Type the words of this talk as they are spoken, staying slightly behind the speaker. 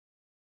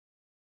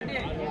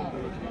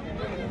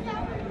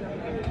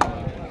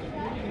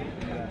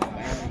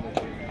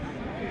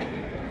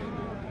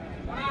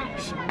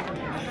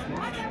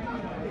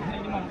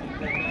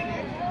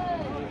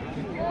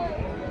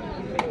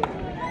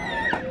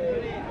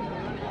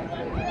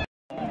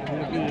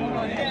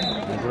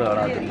ஒரு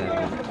ஆளாக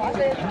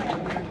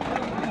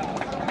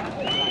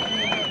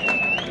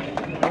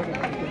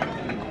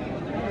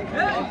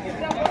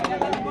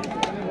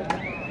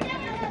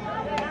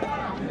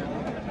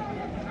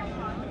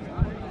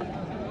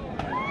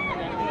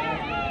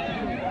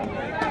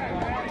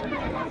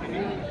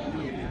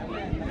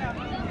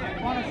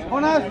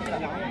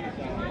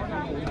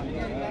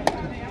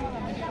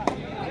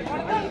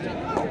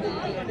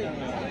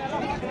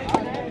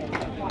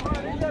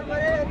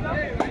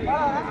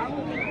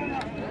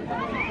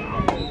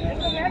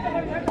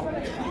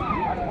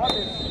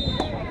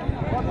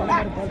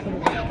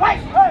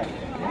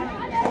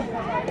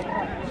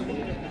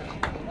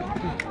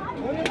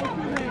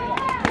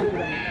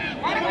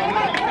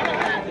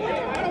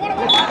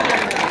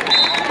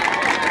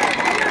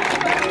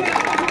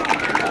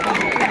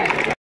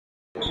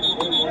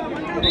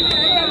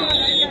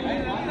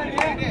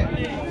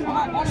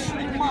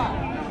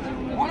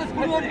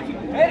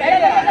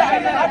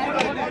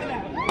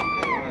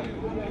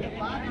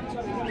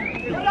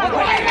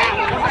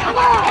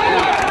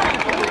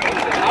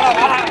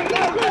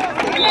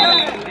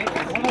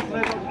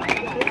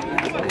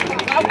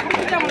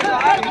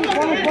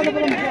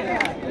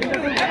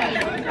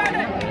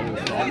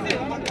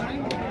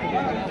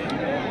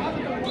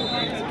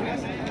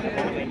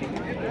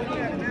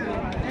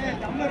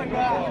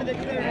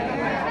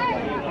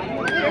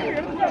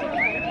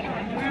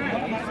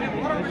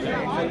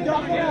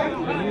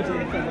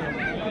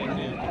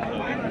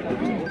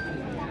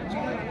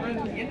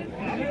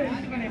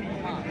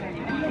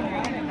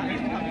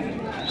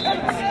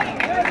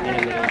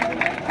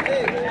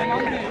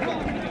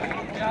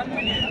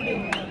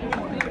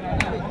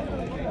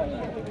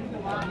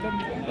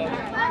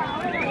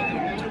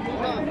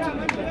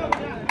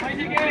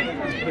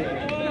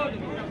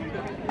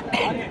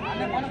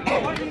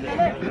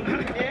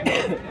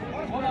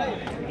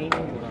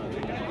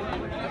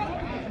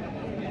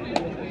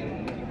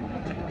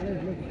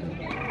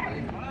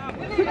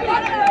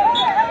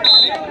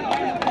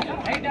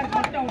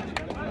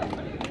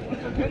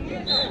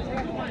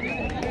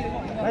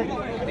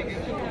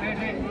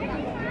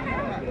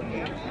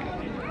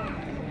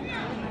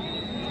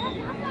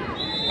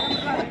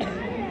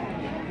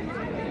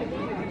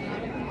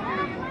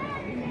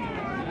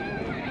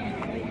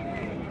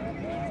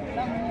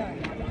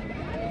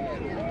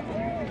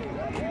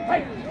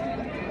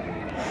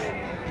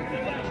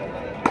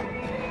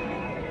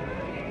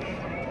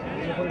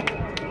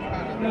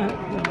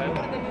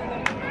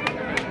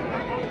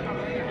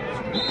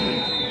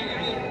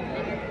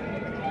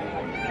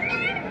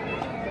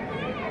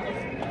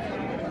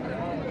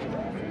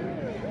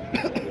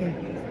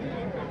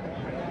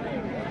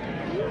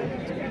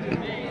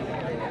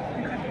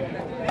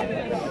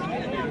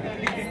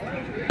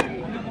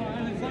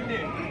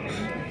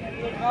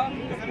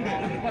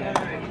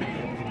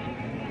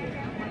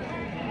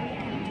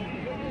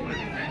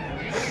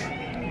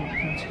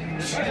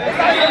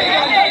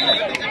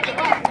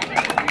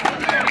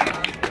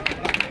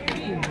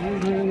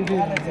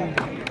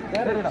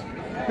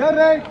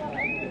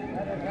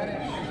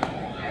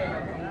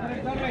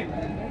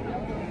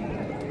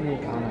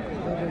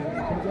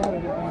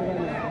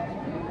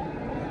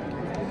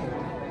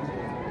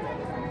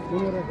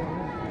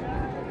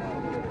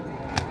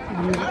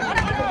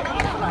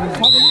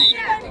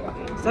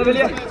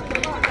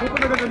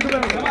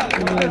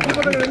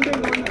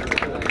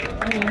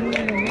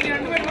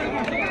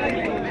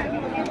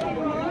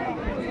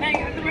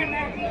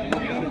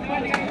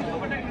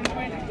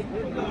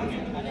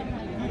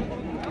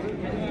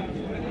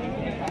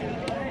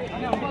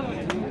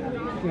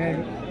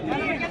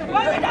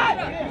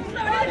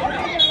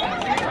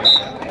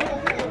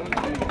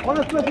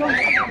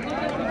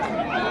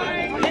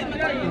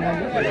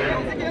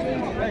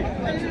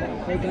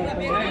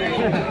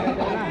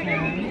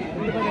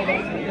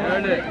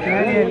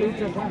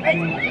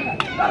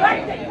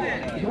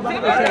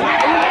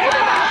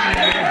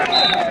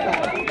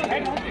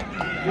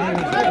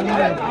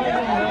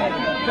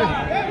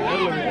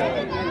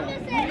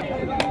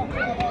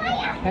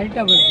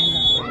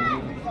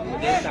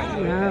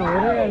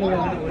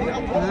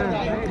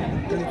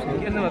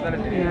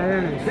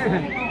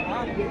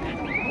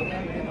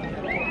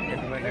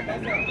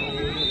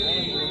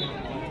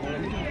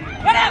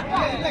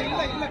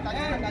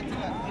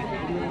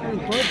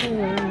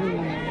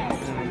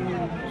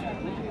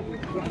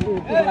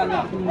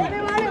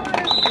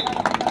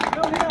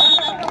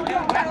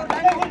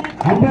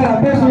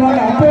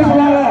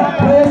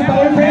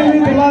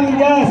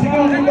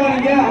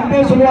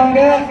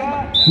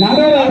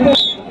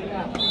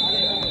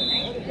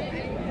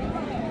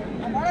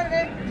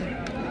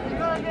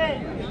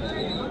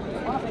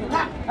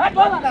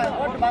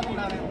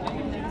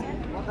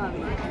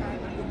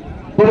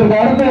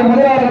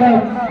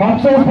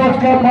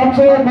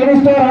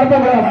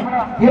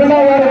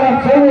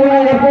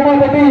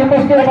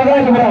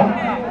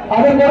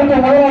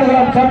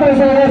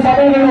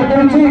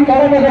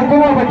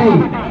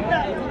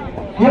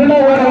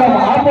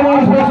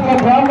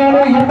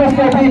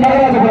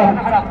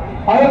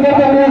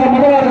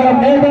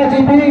Nethaji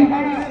VS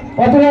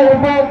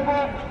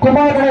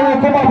Watrap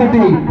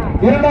Kumapatti.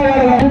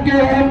 இரண்டாவது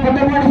முக்கியம்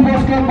கொட்டமாடி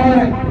ஸ்போர்ட்ஸ் கிளப்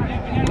மதுரை.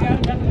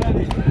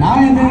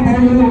 நாயத்தை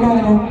கையிலிருந்து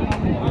உள்ளாகணும்.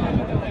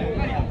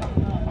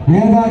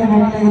 நேதாஜி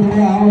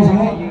மகளிருடைய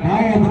ஆலோசனை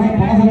நாயகத்தினை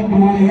பணசரக்கு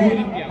மாளிகை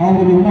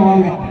அவர்கள் உள்ள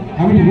வாங்க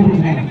கமிட்டி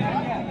கூப்பிட்டுருக்காங்க.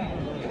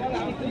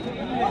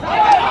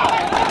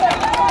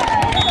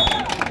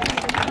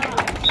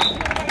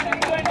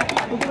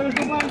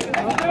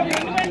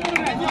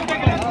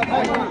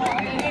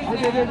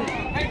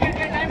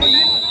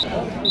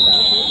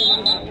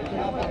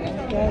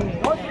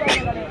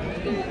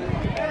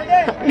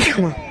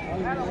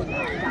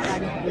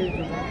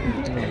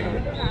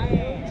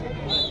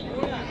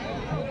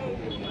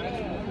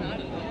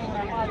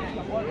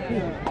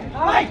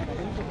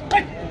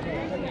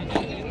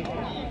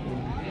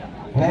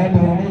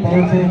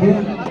 தயவு செய்து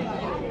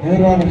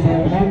நிர்வாகம்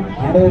செய்யணும்.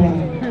 நடுவில்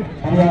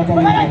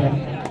சரியாக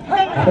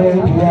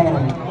நடுவில்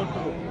புரியாதவர்கள்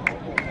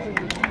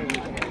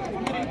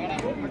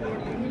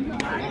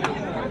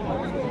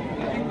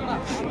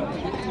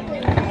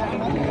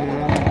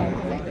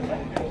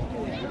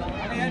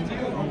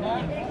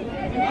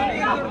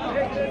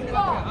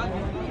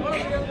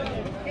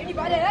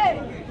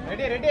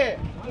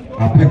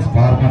அப்ளெக்ஸ்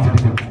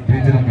பார்மாசிட்டிக்கல்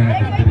ரீஜனல்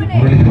மேனேஜர் திரு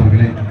முரளி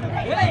அவர்களை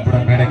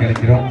இப்புறம் மேடைக்கு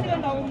அழைக்கிறோம்.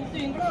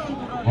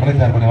 முரளி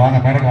சார் கொஞ்சம் வாங்க,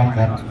 மேடைக்கு வாங்க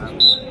சார்.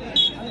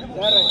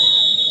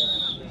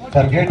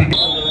 சார் கேட்டு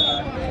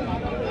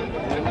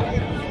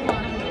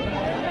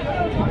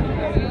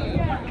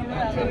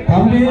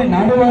தம்பி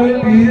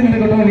நடுவாவில்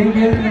இருக்கட்டும். நீங்க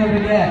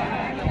ஏற்கனவே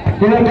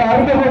இதற்கு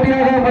அடுத்த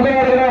போட்டியாக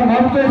முதலாடுகிறோம்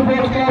மம்சா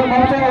sports club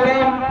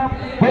Mamsapuram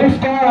five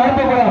star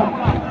ஆட்டபுரம்.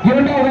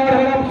 இரண்டாவது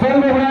ஆடுகளம்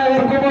செல்வ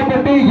விநாயகர்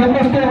குமாபட்டி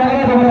எம்எஸ்கே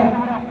மகாராஜபுரம்.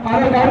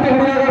 அதற்கு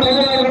அடுத்தபடியாக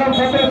முதலாடுகிறோம்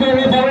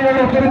சந்திரசேகர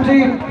சபையோடு திருச்சி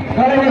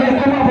கலைஞர்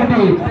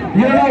குமாபட்டி.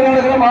 இரண்டாவது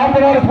ஆடுகளம்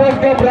Ambur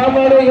sports club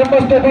Ramanad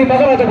MSK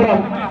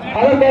Maharajapuram.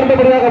 அதற்கு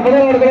அடுத்தபடியாக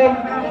முதலாடுகிறோம்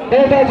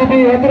நேதாஜி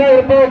VS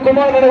Watrap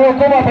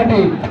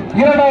குமாபட்டி.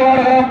 இரண்டாவது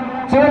ஆடுகளம்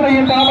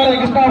சிவமையின் தாமரை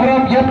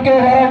கிருஷ்ணாபுரம் எம்கே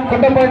வரம்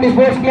கொட்டப்பாண்டி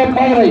ஸ்போர்ட்ஸ் கிளப்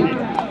மதுரை.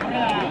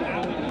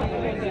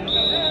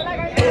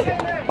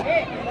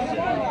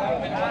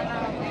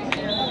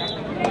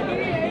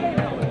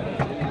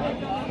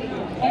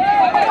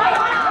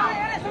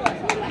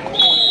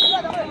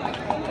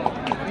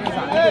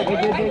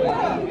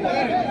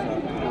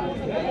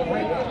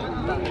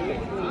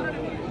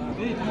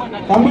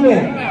 தம்பி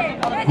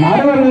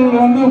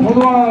நடுவர்கள்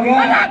பொதுவானவங்க,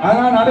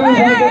 அதனால நடுவர்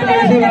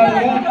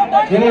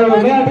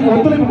விளையாட்டுக்கு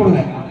ஒத்துழைப்பு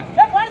கொடுங்க.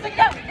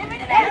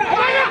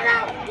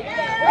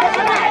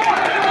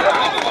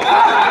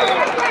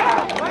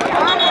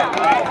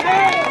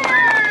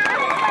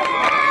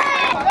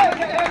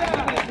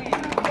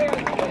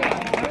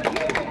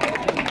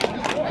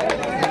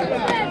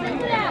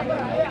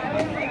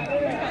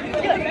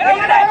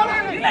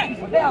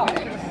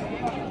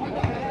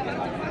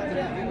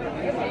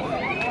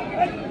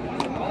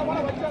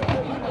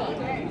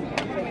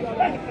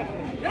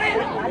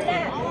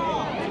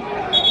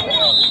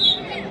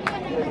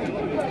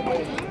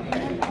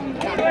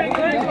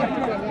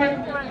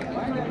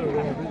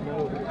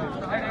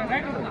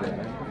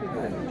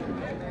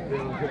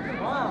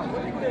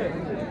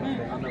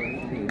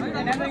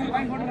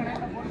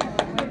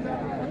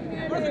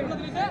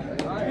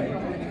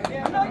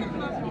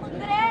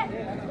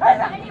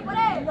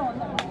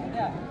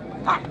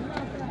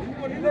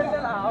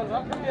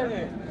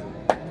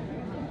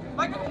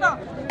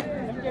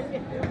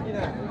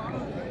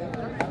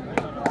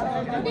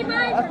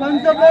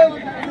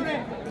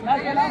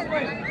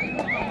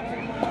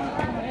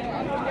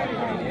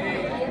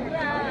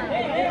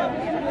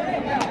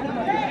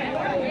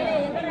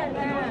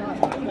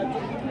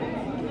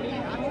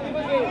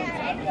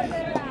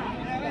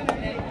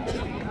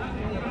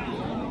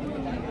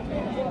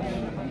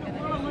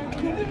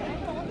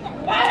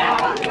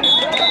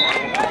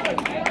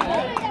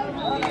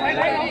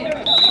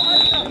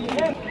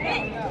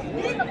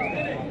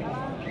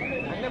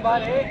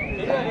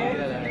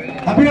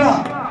 அப்படியா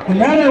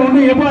மேலே ஒண்ணு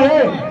எப்பா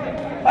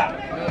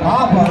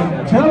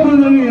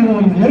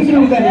நெருங்கி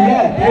விட்டாங்க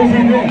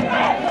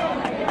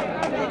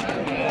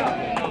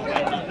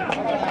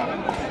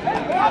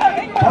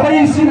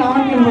கடைசி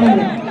ஆண்கள்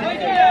விளைவு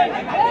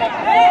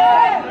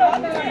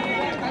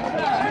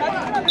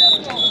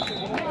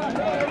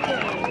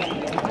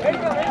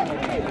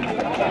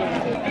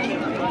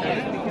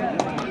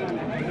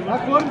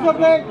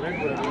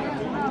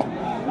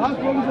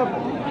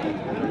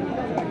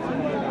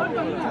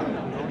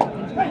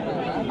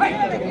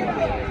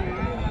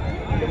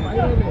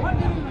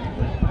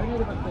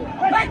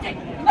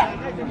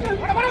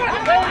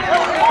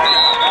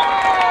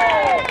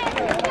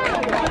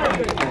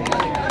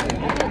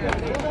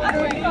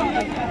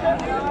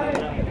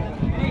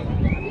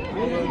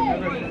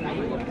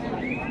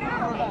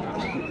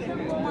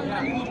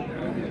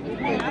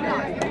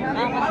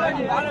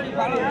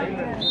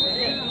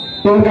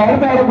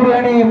அடுத்த ஆடக்கூடிய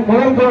அணி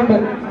முதல்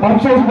ground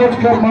மம்சா sports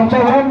club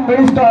Mamsapuram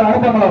five star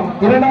அனுப்பமலம்.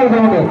 இரண்டாவது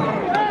ground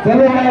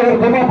Selva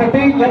Vinayagar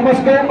Kumapatti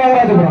MSK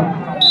Maharajapuram.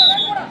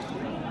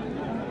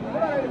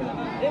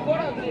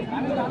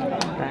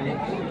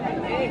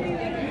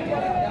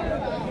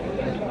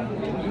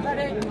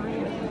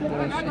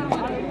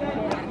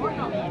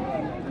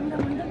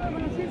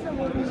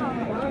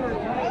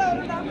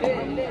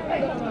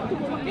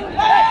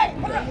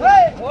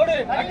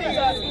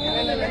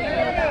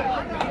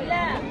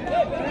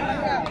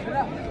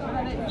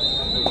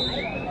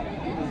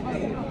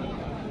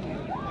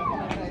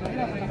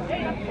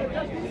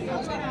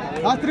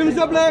 Last 3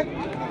 minutes play.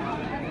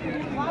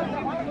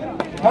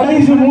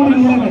 கடைசி 3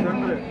 நிமிடங்கள்.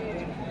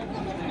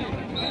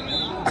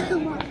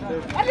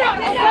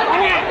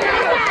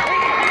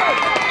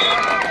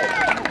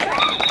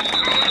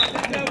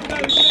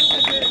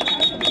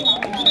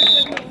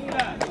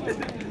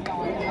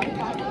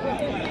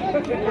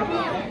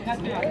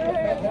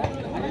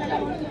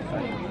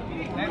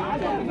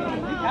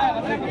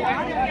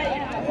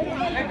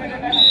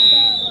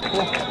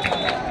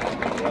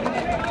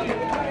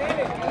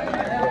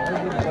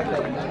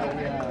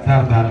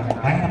 சார்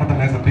லைனை மட்டும்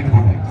லேசா தூக்கி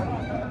போடுங்க.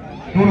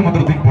 நூறு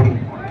மட்டும் தூக்கி போடுங்க.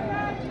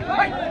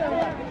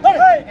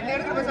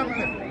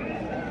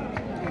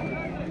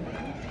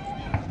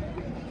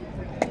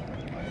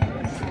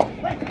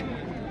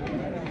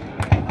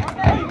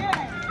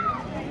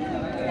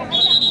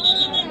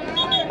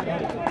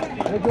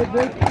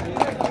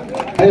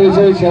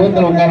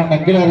 செவத்தில் உட்காருங்க.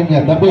 கீழே இறங்க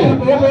தம்பி,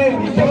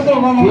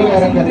 கீழே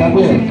இறங்க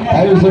தம்பி,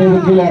 தயவு செய்து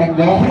கீழே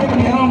இறங்க.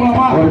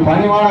 ஒரு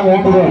பணிவான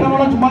வேண்டுகோள்,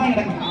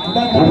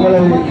 உங்களை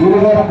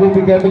இருவரும்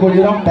கூப்பி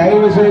கேட்டுக்கொள்கிறோம்.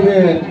 தயவு செய்து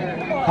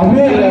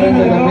கீழே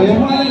இறங்க தம்பி.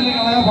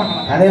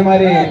 அதே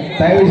மாதிரி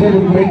தயவு செய்து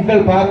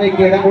பெண்கள்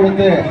பார்வைக்கு இடம்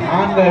கொடுத்து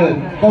ஆண்கள்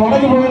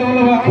கிழக்கு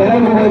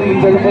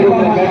பகுதியில்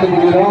செல்லும்படி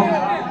கேட்டுக்கொள்கிறோம்.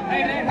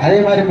 அதே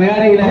மாதிரி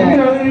மேடையில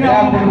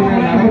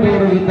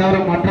நடத்துவதற்கு தவிர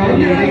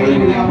மற்றவர்கள் இடையில்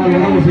இல்லாமல்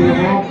உணவு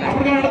செய்யணும்.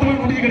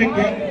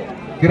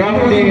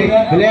 கிரௌண்டில்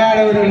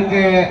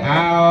விளையாடுவதற்கு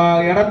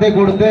இடத்தை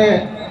கொடுத்து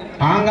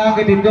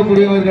ஆங்காங்கு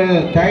நிற்கக்கூடியவர்கள்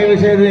தயவு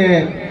செய்து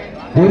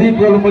ஒதுக்கி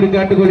கொள்ளும்படி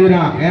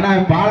கேட்டுக்கொள்கிறோம். ஏன்னா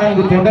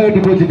பாலனுக்கு தொண்டை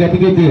விட்டு போச்சு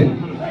கட்டிக்கிட்டு.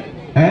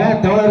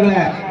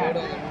 தோழர்களே,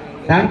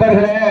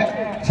 நண்பர்களே,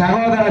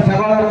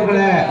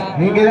 சகோதரர்களே,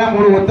 நீங்க தான்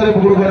ஒரு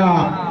ஒத்துழைப்பு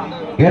கொடுக்கணும்.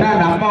 ஏன்னா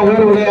நம்ம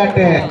ஊர்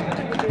விளையாட்டு.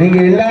 நீங்க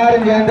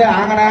எல்லாரும் சேர்ந்து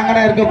ஆங்கன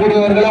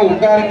இருக்கக்கூடியவர்களை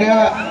உட்காருங்க,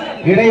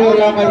 இடையூறு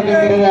இல்லாம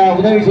இருக்கிறத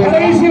உதவி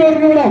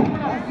செய்யணும்.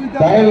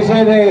 தயவு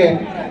செய்து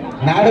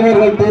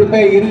நடுவர்கள்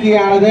தீர்ப்பை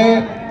இறுதியானது.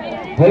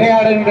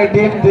 விளையாடுகின்ற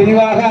டீம்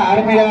தெளிவாக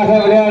அருமையாக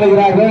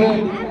விளையாடுகிறார்கள்.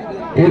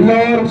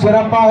 எல்லோரும்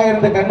சிறப்பாக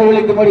இருந்து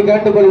கண்டுபிடிக்கும்படி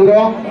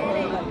கேட்டுக்கொள்கிறோம்.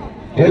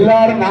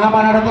 எல்லாரும்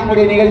நாம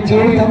நடத்தக்கூடிய நிகழ்ச்சி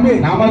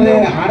நமது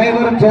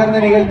அனைவரும் சேர்ந்த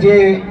நிகழ்ச்சி.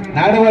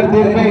 நடுவர்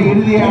தீர்ப்பை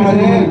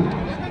இறுதியானது.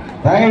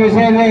 தயவு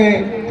செய்து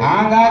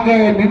ஆங்காங்கே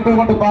நின்று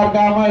கொண்டு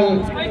பார்க்காமல்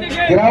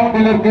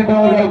கிரவுண்டில்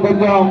இருக்கின்றவர்கள்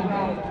கொஞ்சம்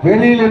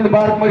வெளியில் இருந்து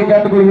பார்க்கும்படி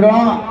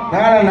கேட்டுக்கொள்கிறோம்.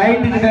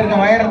 லைட்டு கிட்ட இருக்க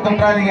வயரை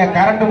தொட்டாதீங்க,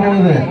 கரண்ட்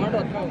போகுது.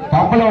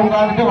 கப்பலை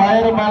உட்காந்துட்டு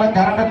வயரு மேல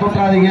கரண்ட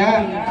தொட்டாதீங்க.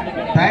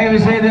 தயவு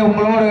செய்து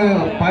உங்களோடு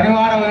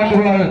பணிவான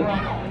வேண்டுகோள்,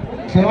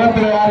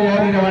 சிவத்துல யாரும்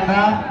ஏறிட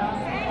வேண்டாம்.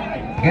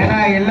 ஏன்னா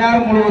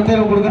எல்லாரும் உங்களுக்கு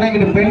ஒத்துழைப்பு கொடுக்கணும்.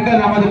 இங்கிட்டு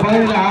பெண்கள் நமது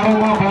பகுதியில்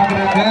ஆர்வமா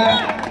பார்க்கிறாங்க,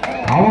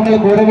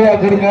 அவங்களுக்கு உதவியா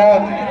கொடுங்க.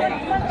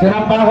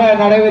 சிறப்பாக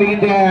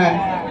நடைபெறுகின்ற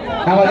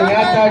நமது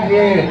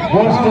நேதாஜி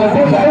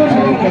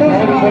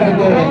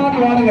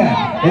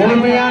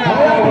எளிமையான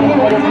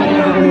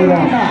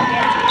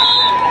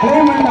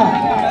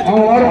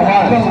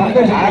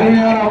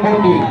அருமையான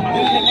போட்டி.